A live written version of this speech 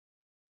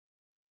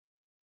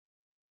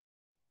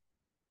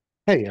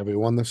Hey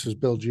everyone, this is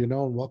Bill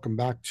Gino, and welcome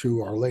back to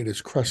our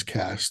latest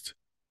Crestcast.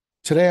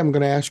 Today I'm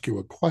going to ask you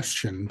a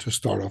question to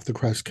start off the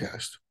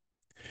Crestcast.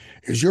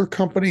 Is your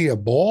company a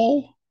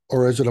ball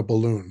or is it a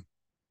balloon?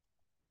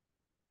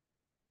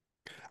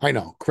 I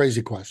know,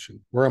 crazy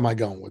question. Where am I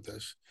going with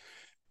this?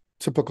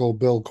 Typical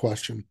Bill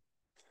question.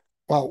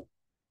 Well,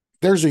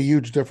 there's a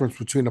huge difference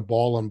between a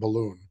ball and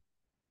balloon,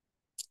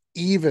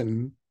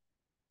 even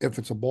if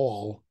it's a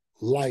ball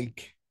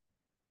like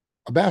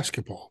a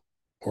basketball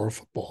or a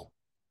football.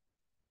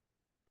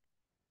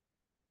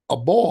 A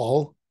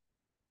ball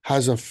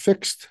has a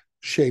fixed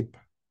shape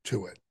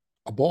to it.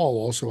 A ball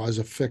also has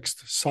a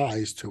fixed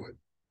size to it.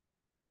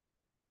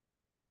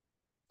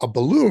 A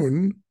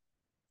balloon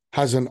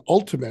has an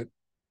ultimate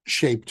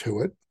shape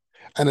to it,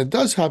 and it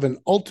does have an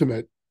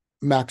ultimate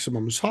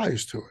maximum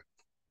size to it.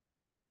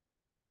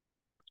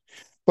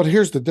 But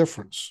here's the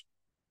difference: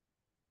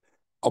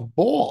 a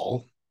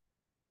ball,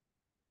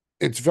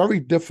 it's very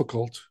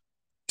difficult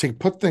to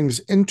put things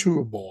into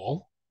a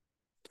ball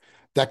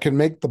that can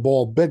make the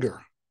ball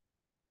bigger.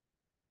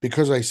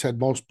 Because I said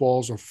most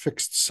balls are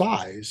fixed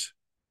size,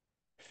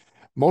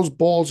 most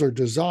balls are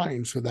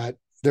designed so that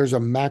there's a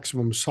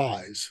maximum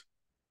size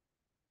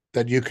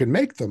that you can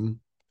make them.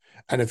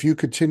 And if you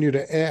continue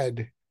to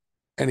add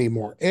any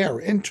more air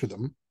into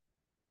them,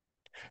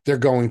 they're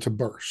going to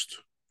burst.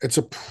 It's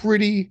a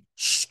pretty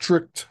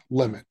strict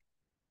limit.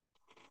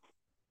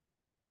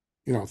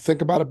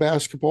 Think about a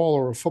basketball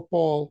or a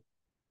football,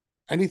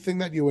 anything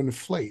that you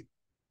inflate.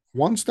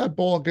 Once that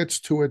ball gets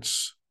to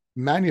its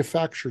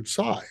manufactured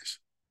size,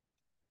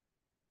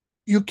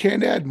 you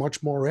can't add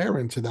much more air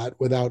into that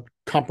without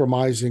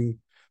compromising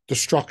the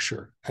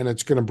structure, and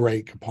it's going to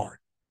break apart.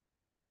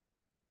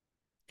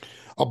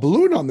 A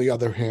balloon, on the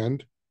other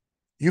hand,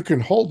 you can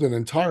hold an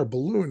entire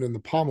balloon in the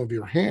palm of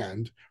your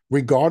hand,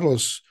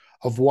 regardless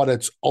of what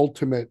its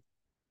ultimate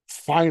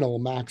final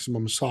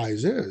maximum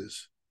size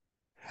is.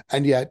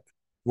 And yet,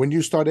 when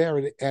you start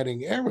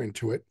adding air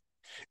into it,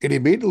 it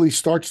immediately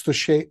starts to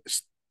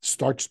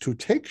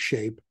take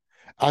shape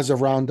as a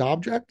round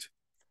object,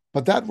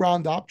 but that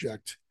round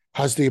object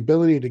has the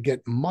ability to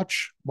get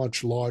much,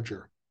 much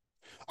larger.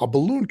 A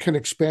balloon can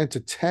expand to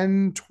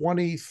 10,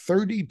 20,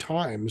 30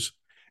 times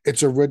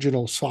its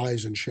original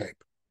size and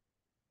shape.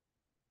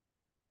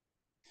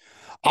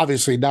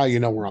 Obviously, now you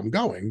know where I'm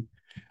going.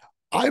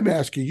 I'm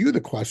asking you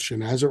the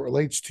question as it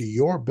relates to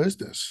your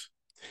business.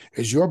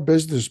 Is your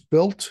business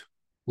built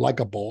like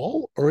a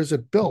ball or is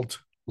it built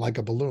like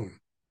a balloon?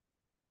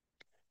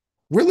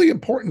 Really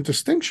important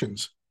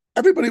distinctions.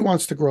 Everybody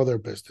wants to grow their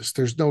business.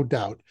 There's no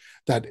doubt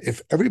that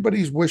if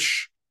everybody's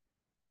wish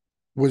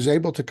was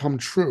able to come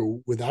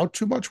true without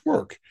too much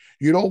work,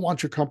 you don't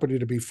want your company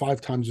to be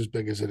 5 times as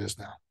big as it is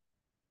now.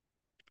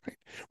 Right?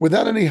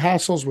 Without any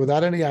hassles,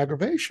 without any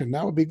aggravation,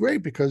 that would be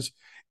great because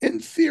in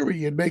theory,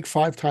 you'd make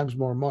 5 times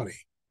more money.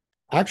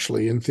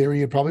 Actually, in theory,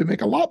 you'd probably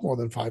make a lot more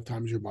than 5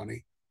 times your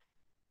money.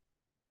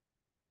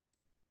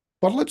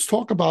 But let's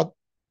talk about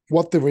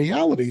what the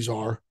realities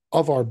are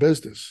of our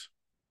business.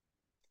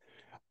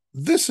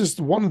 This is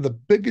one of the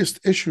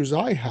biggest issues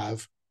I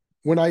have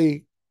when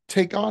I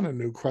take on a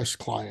new Crest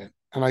client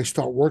and I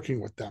start working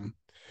with them,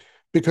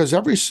 because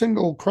every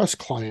single Crest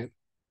client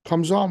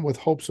comes on with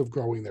hopes of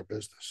growing their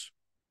business.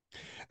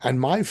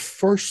 And my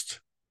first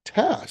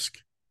task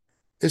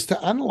is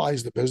to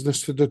analyze the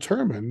business to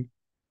determine,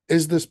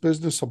 is this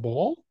business a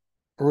ball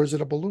or is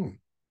it a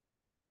balloon?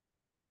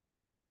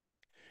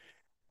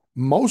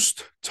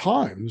 Most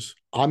times,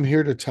 I'm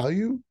here to tell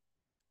you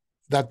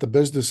that the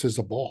business is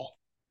a ball.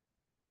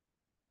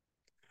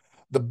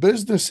 The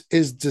business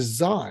is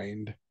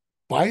designed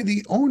by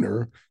the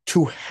owner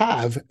to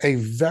have a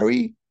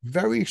very,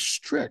 very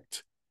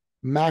strict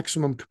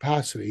maximum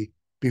capacity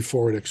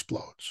before it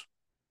explodes.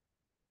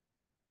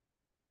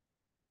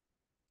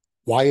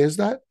 Why is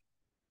that?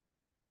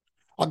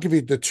 I'll give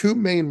you the two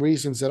main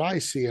reasons that I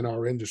see in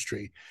our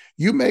industry.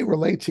 You may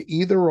relate to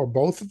either or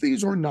both of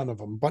these or none of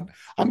them, but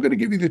I'm going to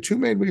give you the two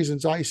main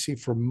reasons I see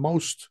for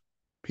most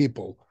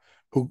people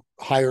who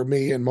hire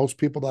me and most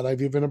people that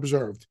I've even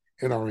observed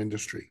in our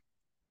industry.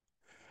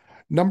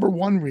 Number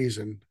one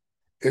reason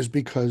is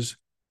because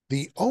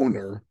the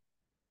owner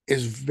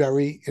is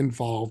very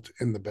involved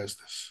in the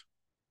business.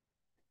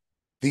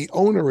 The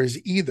owner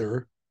is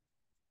either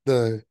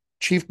the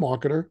chief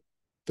marketer,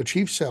 the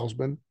chief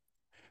salesman,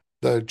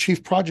 the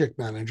chief project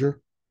manager,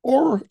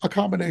 or a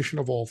combination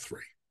of all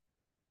three.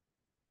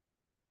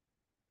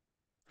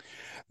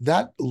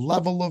 That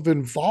level of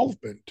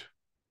involvement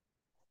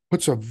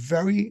puts a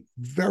very,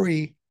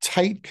 very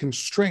tight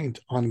constraint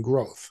on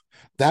growth.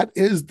 That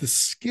is the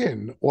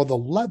skin or the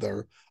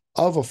leather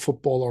of a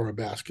football or a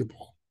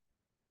basketball.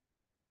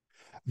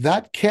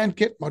 That can't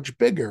get much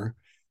bigger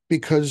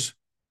because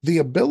the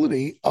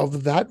ability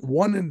of that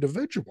one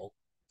individual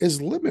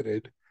is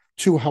limited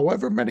to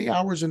however many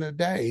hours in a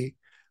day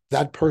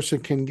that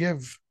person can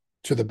give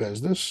to the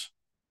business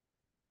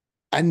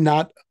and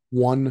not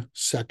 1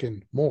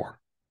 second more.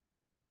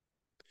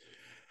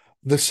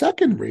 The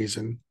second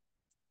reason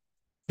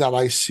that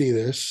I see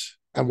this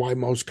and why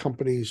most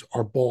companies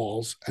are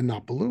balls and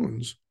not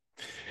balloons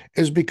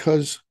is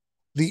because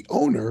the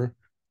owner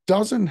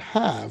doesn't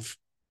have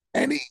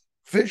any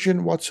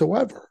vision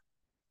whatsoever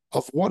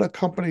of what a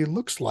company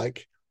looks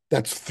like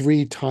that's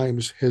three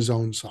times his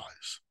own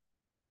size.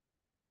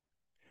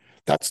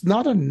 That's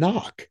not a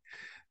knock.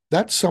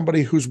 That's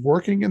somebody who's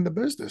working in the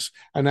business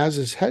and has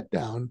his head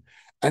down.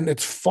 And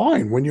it's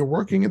fine. When you're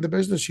working in the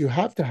business, you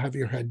have to have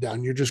your head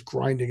down. You're just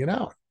grinding it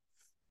out.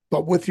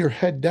 But with your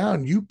head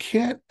down, you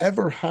can't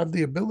ever have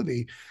the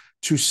ability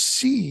to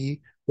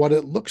see what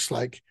it looks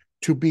like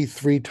to be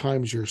three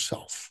times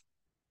yourself.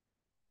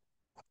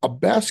 A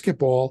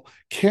basketball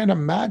can't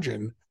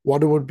imagine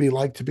what it would be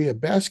like to be a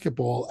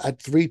basketball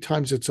at three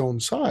times its own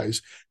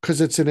size because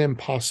it's an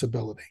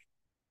impossibility.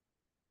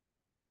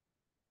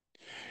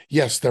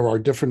 Yes, there are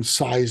different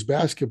size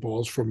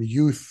basketballs from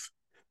youth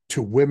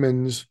to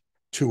women's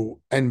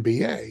to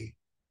NBA.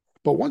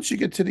 But once you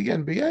get to the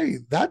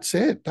NBA, that's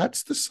it.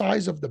 That's the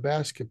size of the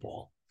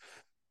basketball.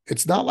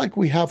 It's not like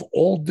we have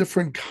all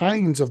different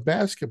kinds of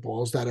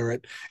basketballs that are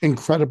at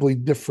incredibly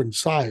different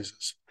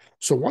sizes.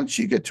 So once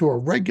you get to a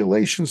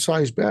regulation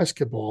size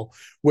basketball,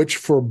 which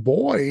for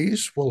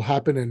boys will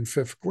happen in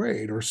fifth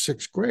grade or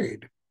sixth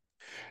grade,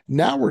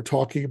 now we're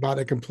talking about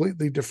a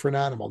completely different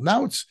animal.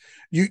 Now it's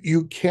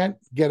you can't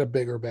get a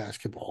bigger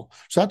basketball.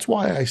 So that's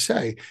why I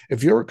say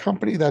if you're a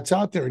company that's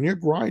out there and you're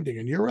grinding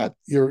and you're at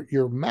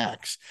your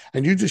max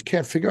and you just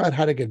can't figure out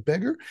how to get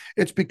bigger,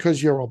 it's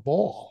because you're a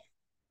ball.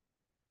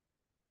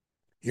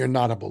 You're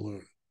not a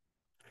balloon.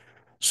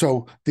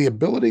 So the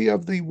ability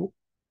of the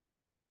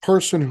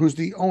person who's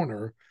the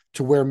owner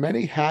to wear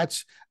many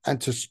hats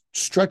and to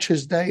stretch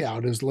his day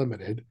out is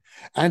limited,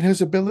 and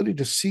his ability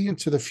to see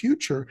into the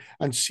future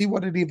and see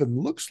what it even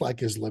looks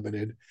like is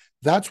limited.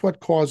 That's what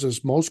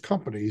causes most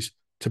companies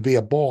to be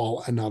a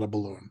ball and not a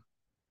balloon.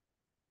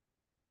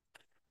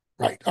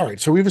 Right. All right.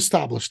 So we've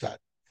established that.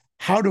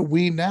 How do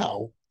we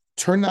now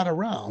turn that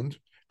around?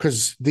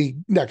 Because the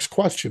next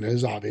question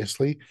is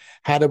obviously,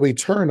 how do we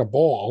turn a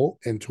ball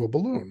into a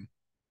balloon?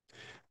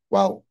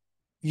 Well,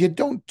 you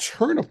don't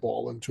turn a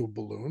ball into a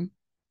balloon,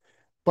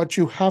 but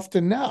you have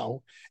to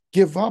now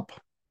give up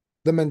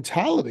the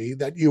mentality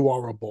that you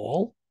are a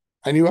ball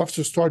and you have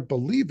to start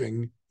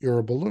believing you're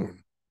a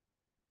balloon.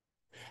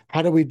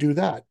 How do we do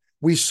that?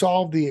 We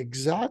solve the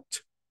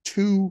exact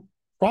two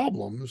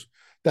problems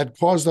that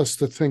caused us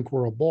to think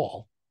we're a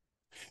ball.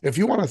 If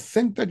you want to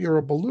think that you're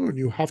a balloon,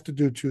 you have to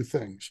do two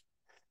things.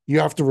 You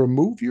have to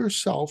remove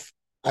yourself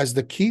as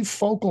the key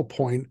focal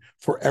point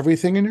for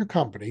everything in your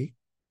company.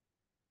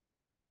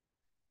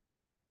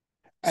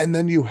 And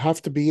then you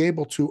have to be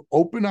able to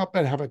open up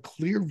and have a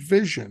clear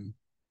vision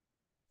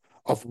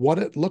of what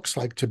it looks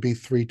like to be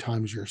three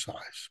times your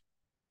size.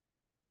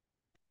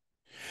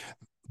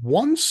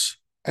 Once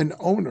an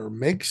owner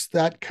makes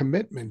that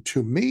commitment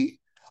to me,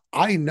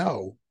 I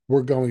know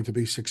we're going to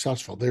be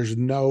successful. There's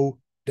no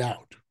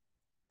doubt.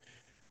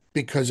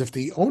 Because if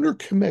the owner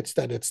commits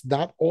that it's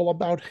not all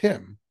about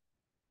him,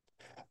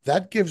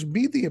 that gives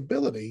me the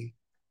ability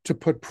to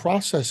put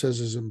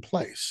processes in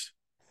place.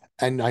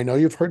 And I know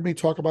you've heard me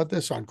talk about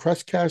this on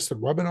Crestcast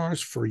and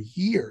webinars for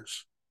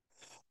years.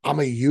 I'm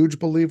a huge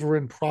believer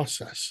in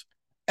process.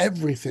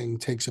 Everything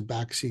takes a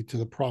backseat to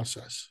the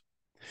process.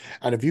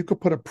 And if you could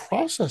put a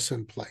process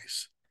in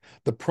place,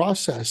 the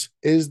process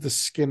is the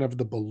skin of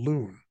the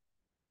balloon.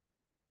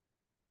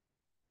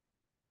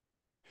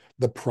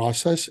 The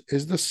process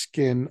is the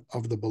skin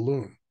of the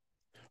balloon.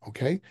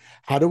 Okay.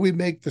 How do we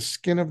make the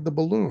skin of the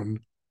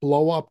balloon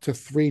blow up to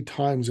three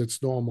times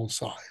its normal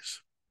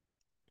size?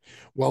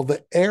 Well,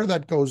 the air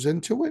that goes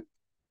into it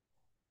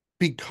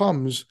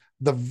becomes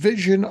the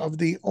vision of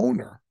the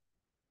owner.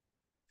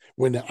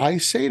 When I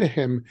say to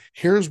him,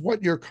 here's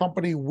what your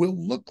company will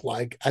look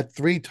like at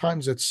three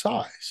times its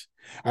size,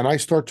 and I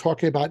start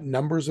talking about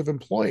numbers of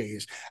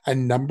employees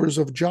and numbers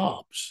of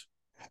jobs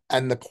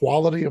and the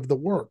quality of the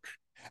work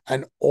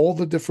and all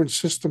the different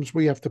systems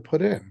we have to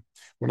put in,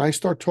 when I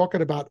start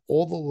talking about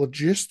all the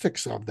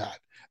logistics of that,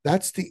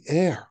 that's the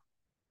air.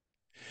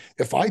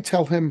 If I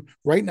tell him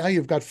right now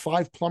you've got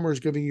 5 plumbers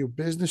giving you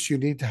business, you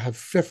need to have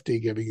 50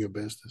 giving you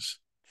business.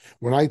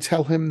 When I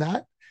tell him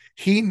that,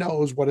 he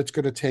knows what it's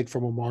going to take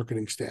from a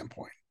marketing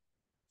standpoint.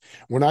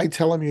 When I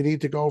tell him you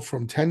need to go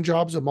from 10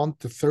 jobs a month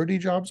to 30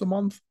 jobs a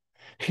month,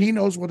 he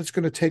knows what it's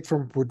going to take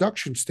from a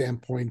production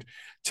standpoint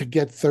to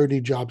get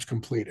 30 jobs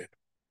completed.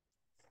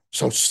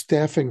 So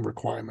staffing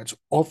requirements,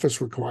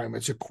 office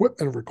requirements,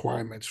 equipment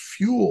requirements,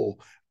 fuel,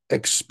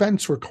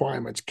 expense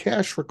requirements,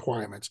 cash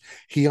requirements.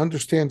 He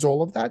understands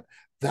all of that.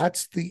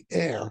 That's the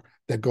air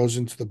that goes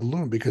into the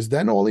balloon, because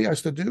then all he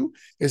has to do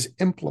is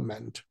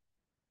implement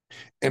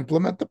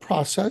the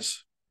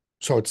process.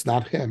 So it's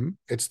not him,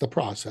 it's the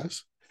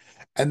process.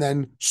 And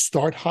then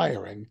start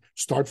hiring,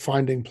 start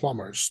finding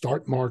plumbers,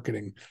 start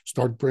marketing,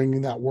 start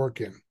bringing that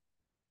work in.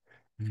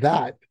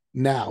 That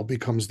now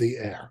becomes the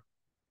air.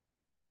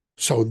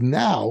 So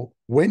now,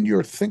 when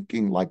you're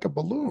thinking like a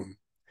balloon,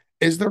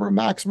 Is there a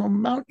maximum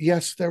amount?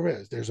 Yes, there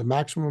is. There's a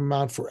maximum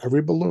amount for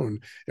every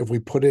balloon. If we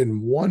put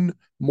in one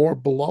more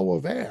blow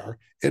of air,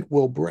 it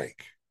will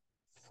break.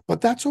 But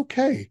that's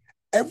okay.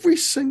 Every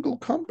single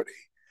company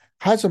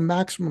has a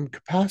maximum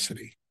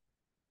capacity.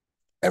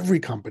 Every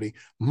company.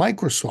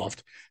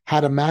 Microsoft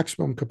had a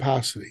maximum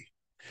capacity.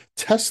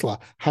 Tesla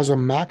has a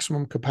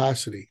maximum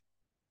capacity.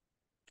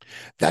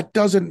 That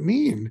doesn't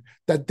mean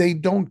that they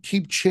don't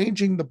keep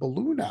changing the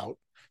balloon out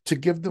to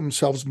give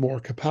themselves more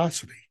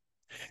capacity.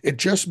 It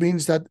just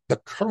means that the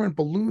current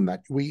balloon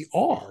that we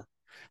are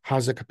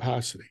has a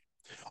capacity.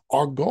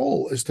 Our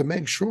goal is to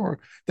make sure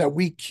that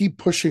we keep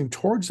pushing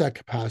towards that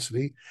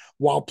capacity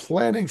while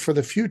planning for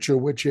the future,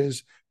 which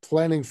is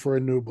planning for a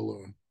new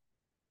balloon.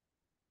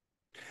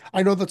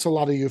 I know that's a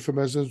lot of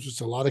euphemisms,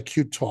 it's a lot of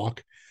cute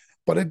talk,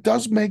 but it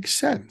does make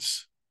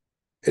sense.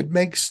 It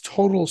makes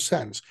total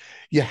sense.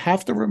 You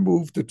have to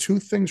remove the two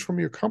things from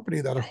your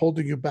company that are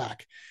holding you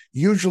back.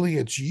 Usually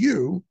it's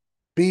you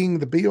being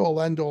the be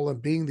all end all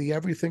and being the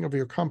everything of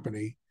your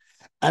company.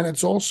 And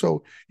it's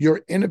also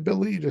your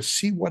inability to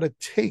see what it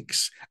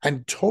takes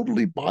and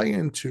totally buy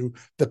into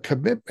the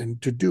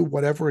commitment to do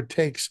whatever it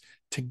takes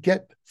to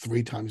get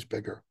 3 times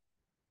bigger.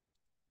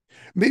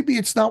 Maybe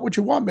it's not what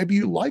you want. Maybe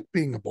you like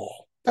being a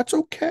ball. That's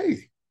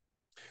okay.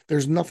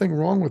 There's nothing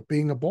wrong with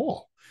being a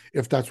ball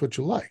if that's what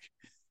you like.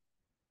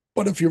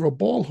 But if you're a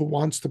ball who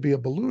wants to be a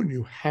balloon,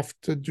 you have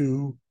to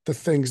do the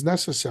things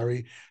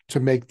necessary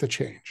to make the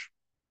change.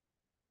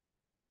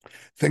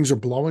 Things are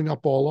blowing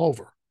up all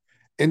over.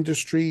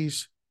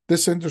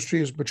 This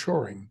industry is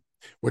maturing,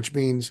 which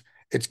means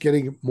it's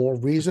getting more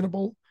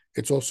reasonable.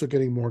 It's also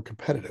getting more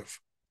competitive.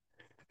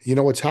 You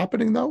know what's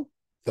happening though?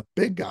 The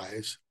big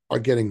guys are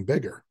getting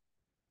bigger.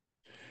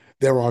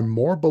 There are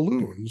more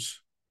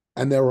balloons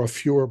and there are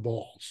fewer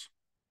balls.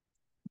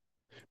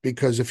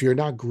 Because if you're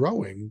not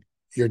growing,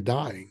 you're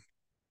dying.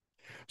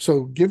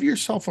 So give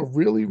yourself a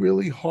really,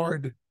 really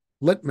hard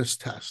litmus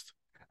test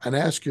and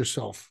ask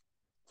yourself,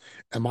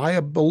 am I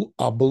a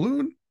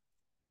balloon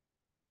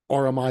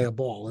or am I a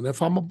ball? And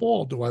if I'm a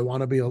ball, do I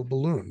want to be a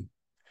balloon?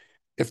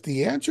 If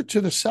the answer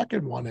to the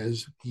second one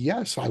is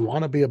yes, I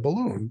want to be a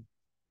balloon,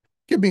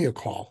 give me a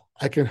call.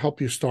 I can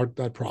help you start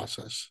that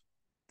process.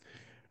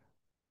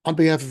 On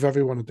behalf of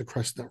everyone at the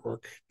Crest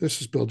Network,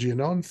 this is Bill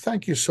Giannone.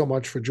 Thank you so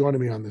much for joining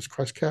me on this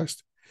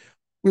Crestcast.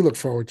 We look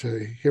forward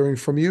to hearing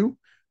from you.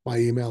 My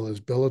email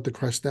is bill at the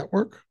Crest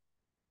Network,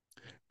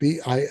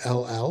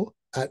 BILL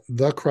at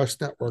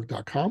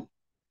thecrestnetwork.com.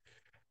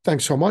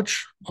 Thanks so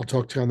much. I'll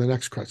talk to you on the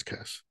next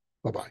Crestcast.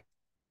 Bye-bye.